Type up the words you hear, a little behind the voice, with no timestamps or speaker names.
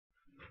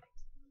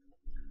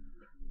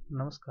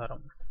నమస్కారం.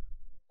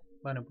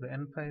 మనం ఇప్పుడు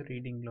N5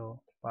 రీడింగ్లో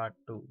పార్ట్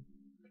 2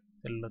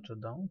 తెలుగులో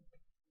చూద్దాం.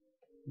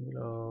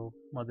 ఇందులో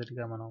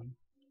మొదటిగా మనం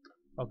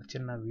ఒక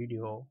చిన్న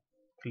వీడియో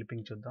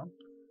క్లిప్పింగ్ చూద్దాం.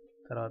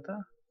 తర్వాత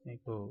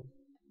మీకు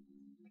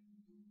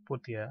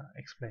పూర్తిగా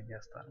ఎక్స్ప్లెయిన్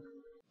చేస్తాను.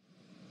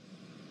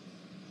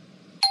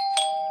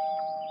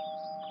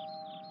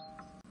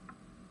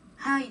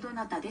 హాయ్, ど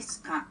なたです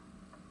か?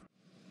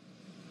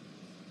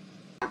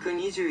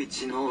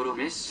 121のオロ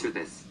メッシュ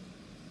です。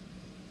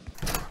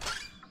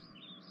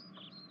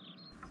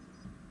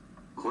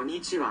こんに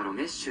ちは、ロ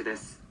メッシュで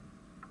す。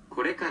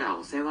これから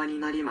お世話に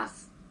なります。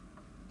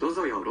どう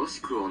ぞよろし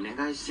くお願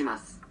いしま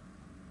す。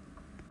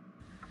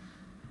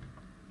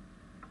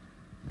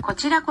こ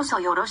ちらこそ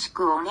よろし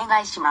くお願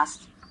いします。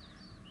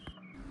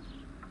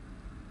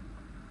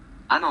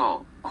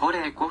こ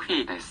れコーヒ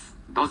ーです。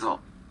どうぞ。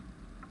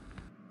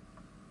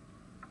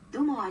ど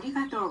うもあり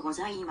がとうご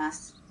ざいま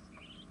す。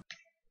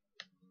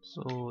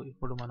సో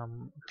ఇప్పుడు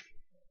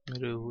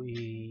మీరు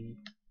ఈ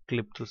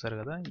క్లిప్ చూసారు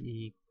కదా. ఈ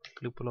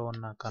క్లిప్లో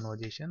ఉన్న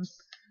కన్వర్జేషన్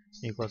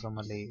మీకోసం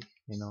మళ్ళీ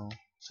నేను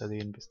చదివి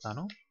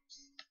వినిపిస్తాను.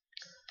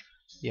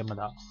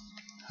 యమదా,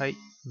 హై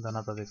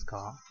దొనాతా దేసు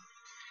కా?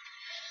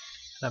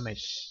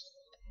 రమేష్,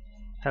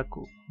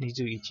 హకు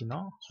నిజు ఇచినో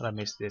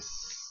రమేష్ దేసు.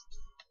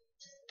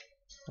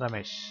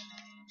 రమేష్,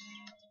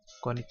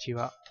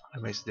 కొనిచివా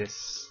రమేష్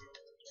దేసు.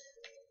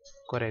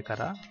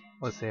 కొరేకరా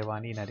ఓ సేవా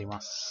ని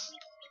నరిమాస్.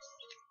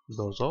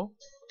 దోజో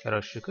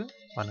యరోషికు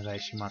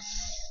ఓనగాయిషిమాస్.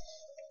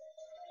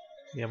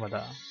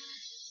 యమదా,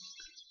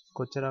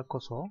 కొచెరా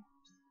కోసో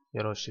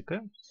యరోషికు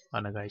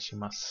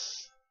ఓనగాయిషిమాస్.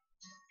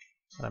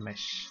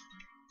 రమేష్,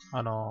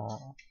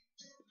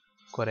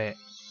 కొరే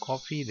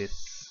కాఫీ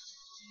దేసు.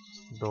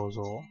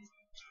 దోజో.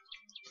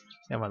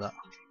 యమదా,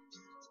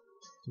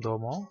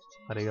 దోమో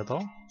అరిగతో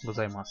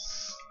గుజైమాస్.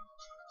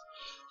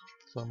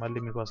 సో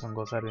మళ్ళీ మీకోసం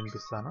ఇంకోసారి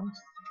వినిపిస్తాను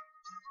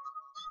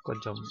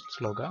కొంచెం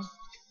స్లోగా.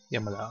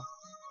 యమదా,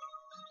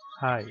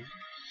 హాయ్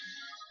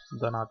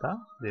దొనాతా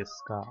దేసు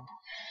కా?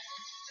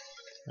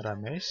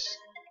 రమేష్,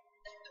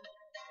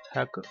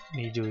 హకు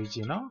నిజు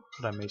ఇచినో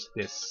రమేష్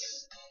దేసు.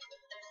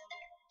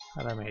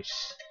 రమేష్,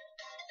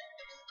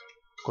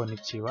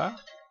 కొనిచివా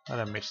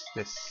రమేష్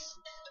దేసు.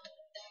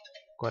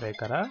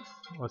 కొరేకరా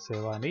ఓ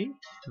సేవా ని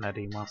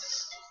నరిమాస్.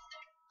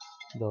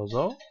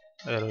 దోజో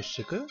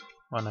యరోషికు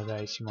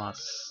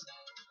ఓనగాయిషిమాస్.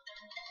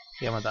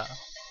 యమదా,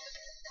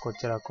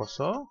 కొచెరా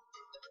కోసో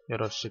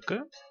యరోషికు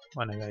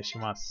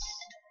ఓనగాయిషిమాస్.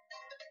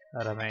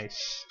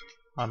 రమేష్,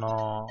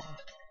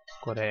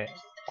 కొరే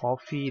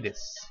కాఫీ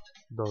దేసు.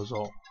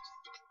 దోజో.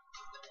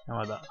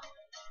 యమదా,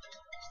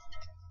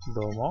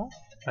 దోమో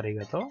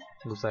అరిగతో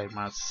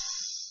గుజైమాస్.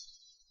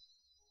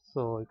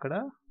 సో ఇక్కడ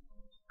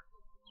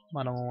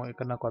మనము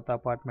ఇక్కడ కొత్త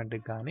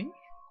అపార్ట్మెంట్కి కానీ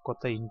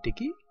కొత్త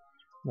ఇంటికి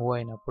మూవ్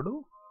అయినప్పుడు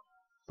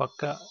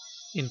పక్క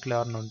ఇంట్లో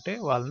ఎవరైనా ఉంటే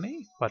వాళ్ళని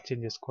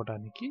పరిచయం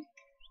చేసుకోవడానికి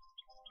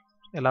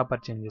ఎలా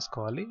పరిచయం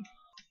చేసుకోవాలి.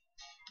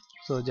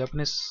 సో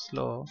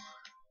జపనీస్లో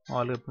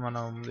వాళ్ళు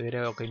మనం వేరే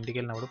ఒక ఇంటికి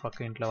వెళ్ళినప్పుడు పక్క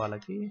ఇంట్లో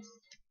వాళ్ళకి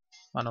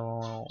మనము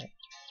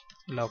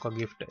ఇలా ఒక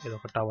గిఫ్ట్, ఏదో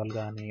ఒక టవల్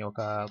కానీ ఒక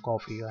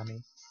కాఫీ కానీ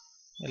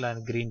ఇలా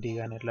గ్రీన్ టీ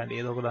కానీ ఇట్లాంటి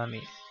ఏదో ఒక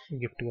దాన్ని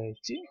గిఫ్ట్గా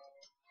ఇచ్చి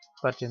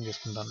పరిచయం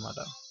చేసుకుంటాం అన్నమాట.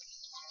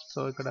 సో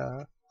ఇక్కడ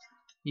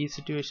ఈ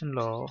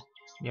సిట్యువేషన్లో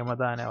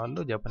యమదా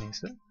అనేవాళ్ళు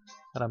జపనీస్,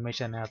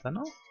 రమేష్ అనే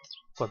అతను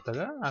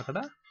కొత్తగా అక్కడ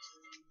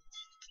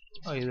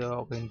ఏదో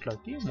ఒక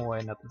ఇంట్లోకి మూవ్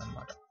అయిన అతను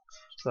అనమాట.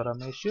 సో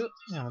రమేష్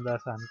యమదా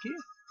సాన్కి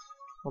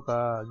ఒక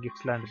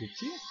గిఫ్ట్ లాంటిది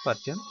ఇచ్చి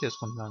పరిచయం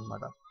చేసుకుంటున్నాను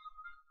అనమాట.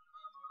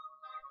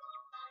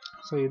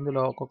 సో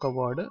ఇందులో ఒక్కొక్క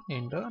వర్డ్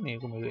ఏంటో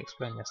మీకు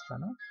ఎక్స్ప్లెయిన్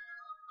చేస్తాను.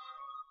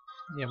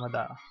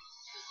 యమదా,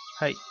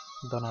 హై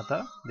దొనాతా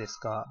దేసు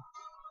కా?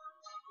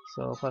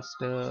 సో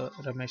ఫస్ట్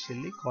రమేష్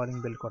వెళ్ళి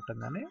కాలింగ్ బెల్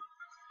కొట్టంగానే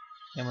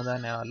యమదా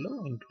అనే వాళ్ళు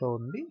ఇంట్లో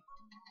ఉండి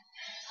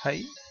హై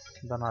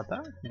దొనాతా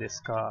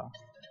దేసు కా?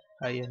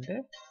 హై అంటే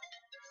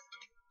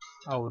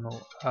అవును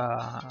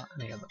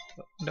అని కదా,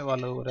 అంటే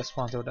వాళ్ళు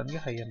రెస్పాన్స్ ఇవ్వడానికి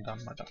హై అంటారు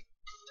అనమాట.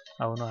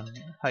 అవును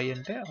అని. హై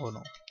అంటే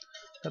అవును.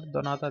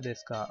 దొనాతా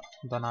దేసు కా?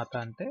 దొనాతా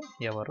అంటే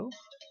ఎవరు,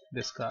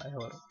 దేసు కా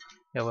ఎవరు,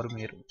 ఎవరు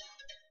మీరు.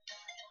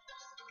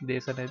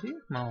 దేశ్ అనేది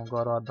మనం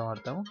గౌరవార్థం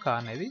వాడతాము, కా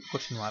అనేది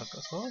క్వశ్చన్ మార్క్.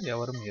 సో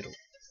ఎవరు మీరు.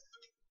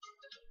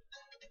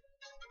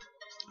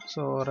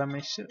 సో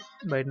రమేష్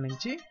బయట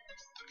నుంచి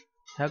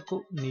హకు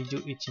నిజు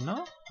ఇచినో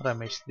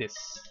రమేష్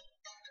దేసు.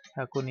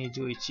 హకు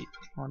నిజు ఇచి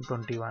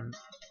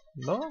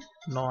 121లో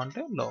నో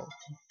అంటే లో,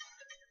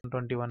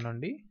 121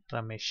 నుండి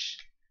రమేష్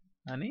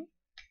అని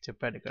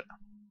చెప్పాడు ఇక్కడ.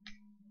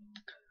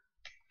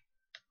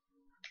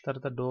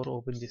 తర్వాత డోర్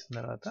ఓపెన్ చేసిన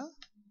తర్వాత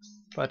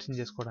పరిచయం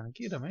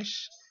చేసుకోవడానికి రమేష్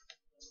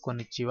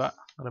కొనిచివా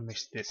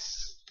రమేష్ దేసు.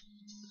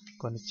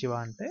 కొనిచివా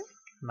అంటే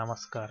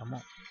నమస్కారము.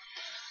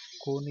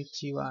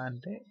 కొనిచివా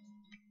అంటే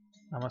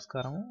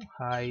నమస్కారము,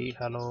 హాయ్,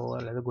 హలో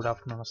లేదా గుడ్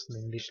ఆఫ్టర్నూన్ వస్తుంది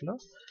ఇంగ్లీష్లో.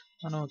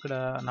 మనం ఇక్కడ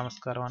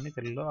నమస్కారం అని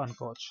తెలుగులో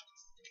అనుకోవచ్చు.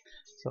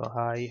 So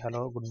hi,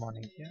 hello, good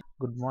morning.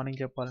 Good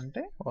morning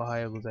చెప్పాలంటే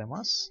ఓహాయో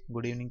గుజైమాస్.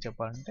 గుడ్ ఈవినింగ్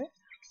చెప్పాలంటే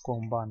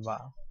కొంబాన్వా.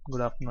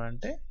 గుడ్ ఆఫ్టర్నూన్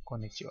అంటే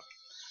కొనిచివా.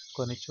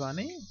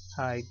 కొనిచివాని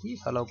హాయ్కి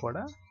హలో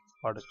కూడా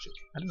వాడచ్చు,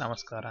 అంటే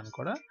నమస్కారాన్ని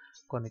కూడా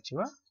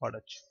కొనిచివా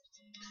వాడచ్చు.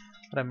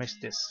 రమేష్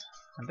దిస్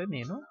అంటే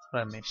నేను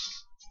రమేష్.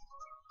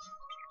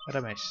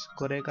 రమేష్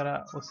కొరేకర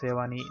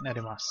ఒసేవాని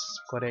నరిమాస్.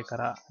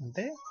 కొరేకర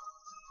అంటే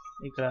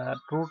ఇక్కడ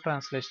ట్రూ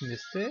ట్రాన్స్లేషన్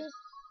చేస్తే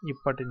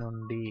ఇప్పటి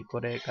నుండి,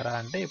 కొరేకర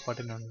అంటే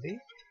ఇప్పటి నుండి,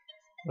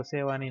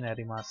 ఒసేవాని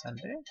నరిమాస్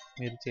అంటే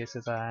మీరు చేసే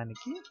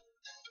సహాయానికి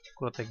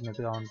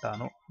కృతజ్ఞతగా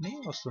ఉంటాను అని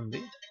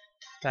వస్తుంది.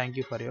 Thank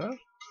you for your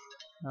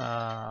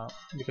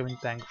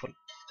becoming thankful.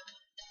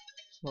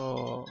 So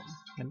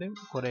అంటే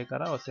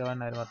కొరేకర ఒసేవాని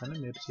నరిమాస్ అంటే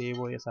మీరు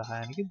చేయబోయే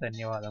సహాయానికి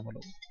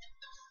ధన్యవాదములు.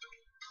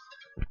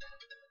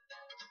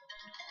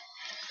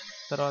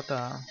 తర్వాత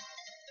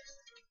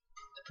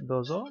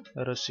దోజో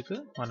ఎరోషికు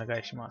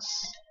వనగాయిషిమాస్.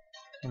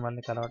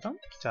 మిమ్మల్ని కలవటం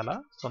చాలా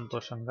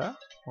సంతోషంగా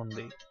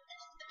ఉంది.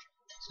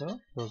 సో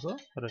దోజో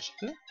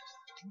ఎరోషికు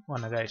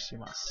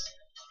వనగాయిషిమాస్.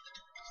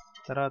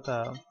 తర్వాత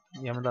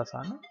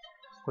యమదాసాన్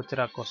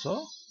కొచ్చిరా కోసో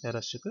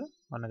ఎరోషికు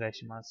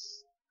వనగాయిషిమాస్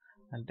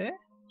అంటే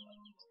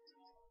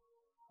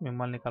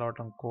మిమ్మల్ని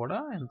కలవటం కూడా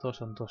ఎంతో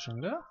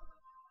సంతోషంగా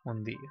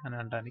ఉంది అని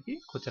అనడానికి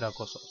కొచ్చిరా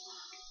కోసో.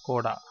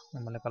 కూడా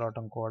మిమ్మల్ని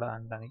కలవటం కూడా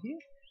అనడానికి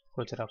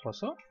కొచ్చిరా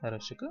కోసో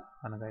ఎరోషికు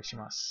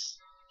వనగాయిషిమాస్.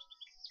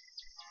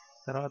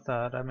 తర్వాత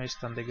రమేష్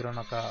తన దగ్గర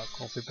ఉన్న ఒక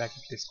కాఫీ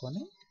ప్యాకెట్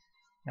తీసుకొని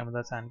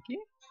యమదాసానికి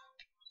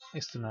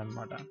ఇస్తున్నాడు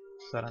అనమాట.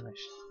 So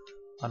Ramesh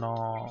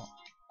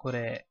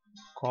కొరే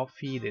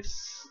coffee this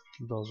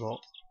దోజో.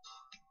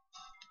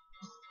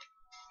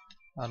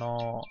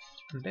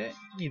 అంటే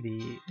ఇది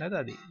లేదా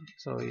అది.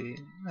 సో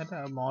అంటే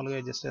మామూలుగా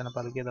జస్ట్ ఏదైనా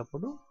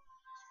పలికేటప్పుడు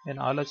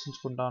నేను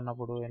ఆలోచించుకుంటా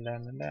ఉన్నప్పుడు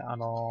ఏంటంటే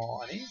అని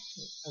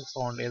ఒక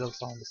సౌండ్, ఏదో ఒక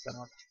సౌండ్ ఇస్తాను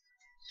అనమాట.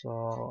 సో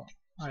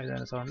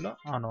ఏదైనా సౌండ్లో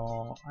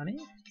అని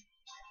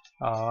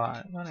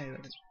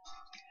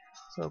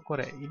సో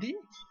కొరే ఇది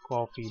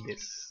కాఫీ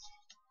దిస్,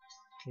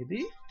 ఇది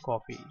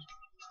కాఫీ.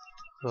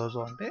 రోజు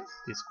అంటే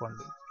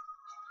తీసుకోండి.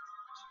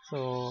 సో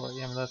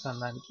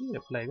యమదాసాన్ దానికి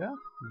రిప్లైగా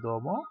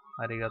దోమో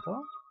అరిగతో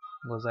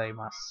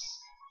గొజైమాస్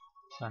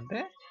అంటే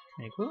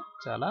మీకు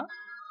చాలా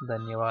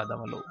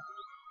ధన్యవాదములు.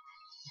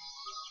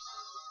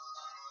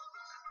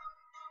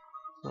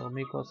 సో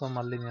మీకోసం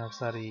మళ్ళీ నేను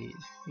ఒకసారి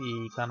ఈ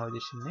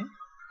కాన్వర్జేషన్ని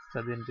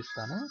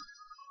చదివినిపిస్తాను.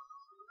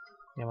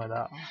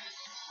 యమదా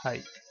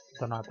హాయ్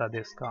దొనాతా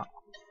దేస్ కా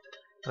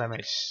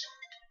Ramesh.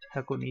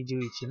 హకు నిజు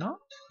ఇచ్చినో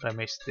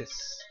Ramesh does.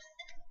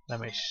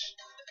 Ramesh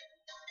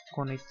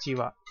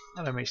కొనిచ్చివా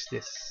Ramesh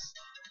does.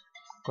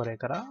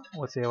 కొరేకర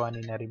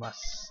ఒసేవాని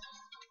నరిమాస్.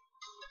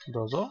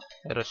 దోజో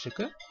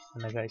ఎరోషికు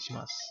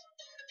వనగాయిషిమాస్.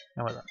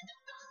 యమదా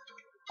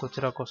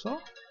కొచ్చిరా కోసో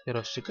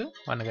ఎరోషికు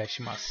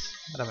వనగాయిషిమాస్.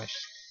 Ramesh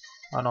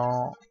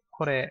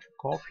కొరే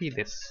coffee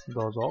does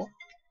దోజో.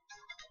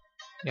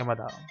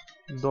 యమదా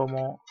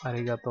దోమో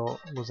అరిగతో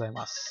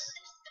గుజైమాస్.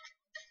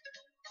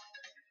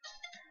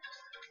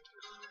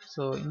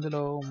 So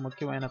ఇందులో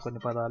ముఖ్యమైన కొన్ని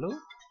పదాలు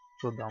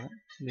చూద్దాము.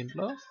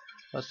 దీంట్లో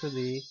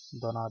ఫస్ట్ది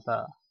దొనాతా.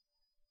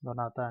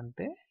 దొనాతా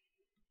అంటే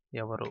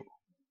ఎవరు,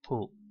 హూ.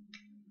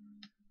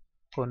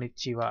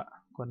 కొనిచ్చివా.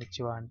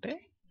 కొనిచ్చివా అంటే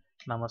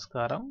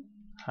నమస్కారం,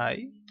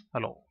 hi,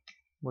 hello,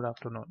 good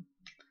afternoon.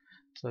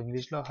 So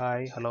ఇంగ్లీష్లో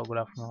హాయ్, హలో,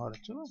 గుడ్ ఆఫ్టర్నూన్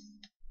వాడచ్చు,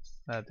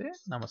 అయితే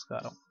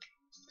నమస్కారం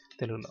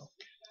తెలుగులో.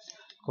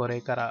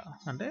 కొరేకర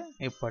అంటే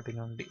ఇప్పటి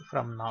నుండి,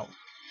 ఫ్రమ్ నౌ.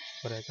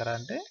 కొరేకర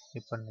అంటే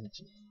ఇప్పటి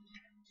నుంచి.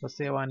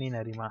 ఒసేవాని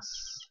నరిమాస్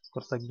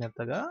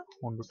కృతజ్ఞతగా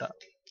ఉండుట.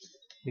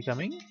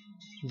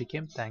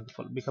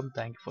 Become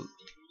thankful.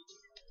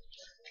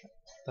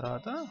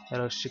 తర్వాత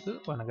ఎరోషికు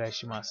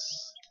వనగాయిషిమాస్.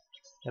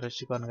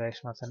 ఎరోషికు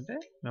వనగాయిషిమాస్ అంటే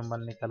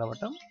మిమ్మల్ని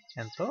కలవటం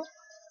ఎంతో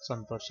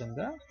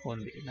సంతోషంగా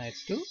ఉంది.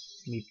 Nice to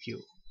meet you.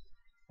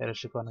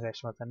 ఎరోషికు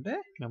వనగాయిషిమాస్ అంటే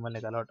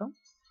మిమ్మల్ని కలవటం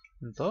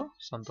ఎంతో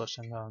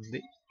సంతోషంగా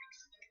ఉంది.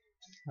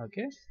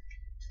 ఓకే,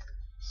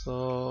 సో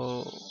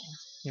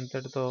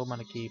ఇంతటితో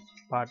మనకి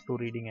పార్ట్ 2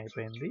 రీడింగ్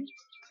అయిపోయింది.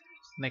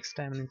 నెక్స్ట్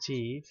టైం నుంచి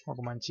ఒక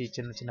మంచి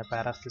చిన్న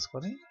పారాస్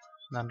తీసుకొని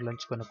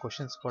దాంట్లోంచి కొన్ని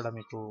క్వశ్చన్స్ కూడా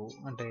మీకు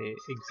అంటే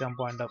ఎగ్జామ్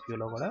పాయింట్ ఆఫ్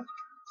వ్యూలో కూడా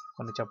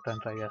కొన్ని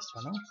చెప్పడానికి ట్రై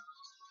చేస్తాను.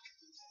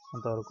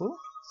 అంతవరకు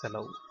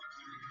సెలవు.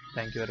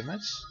 Thank you very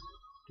much.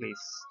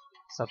 Please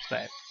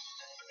subscribe.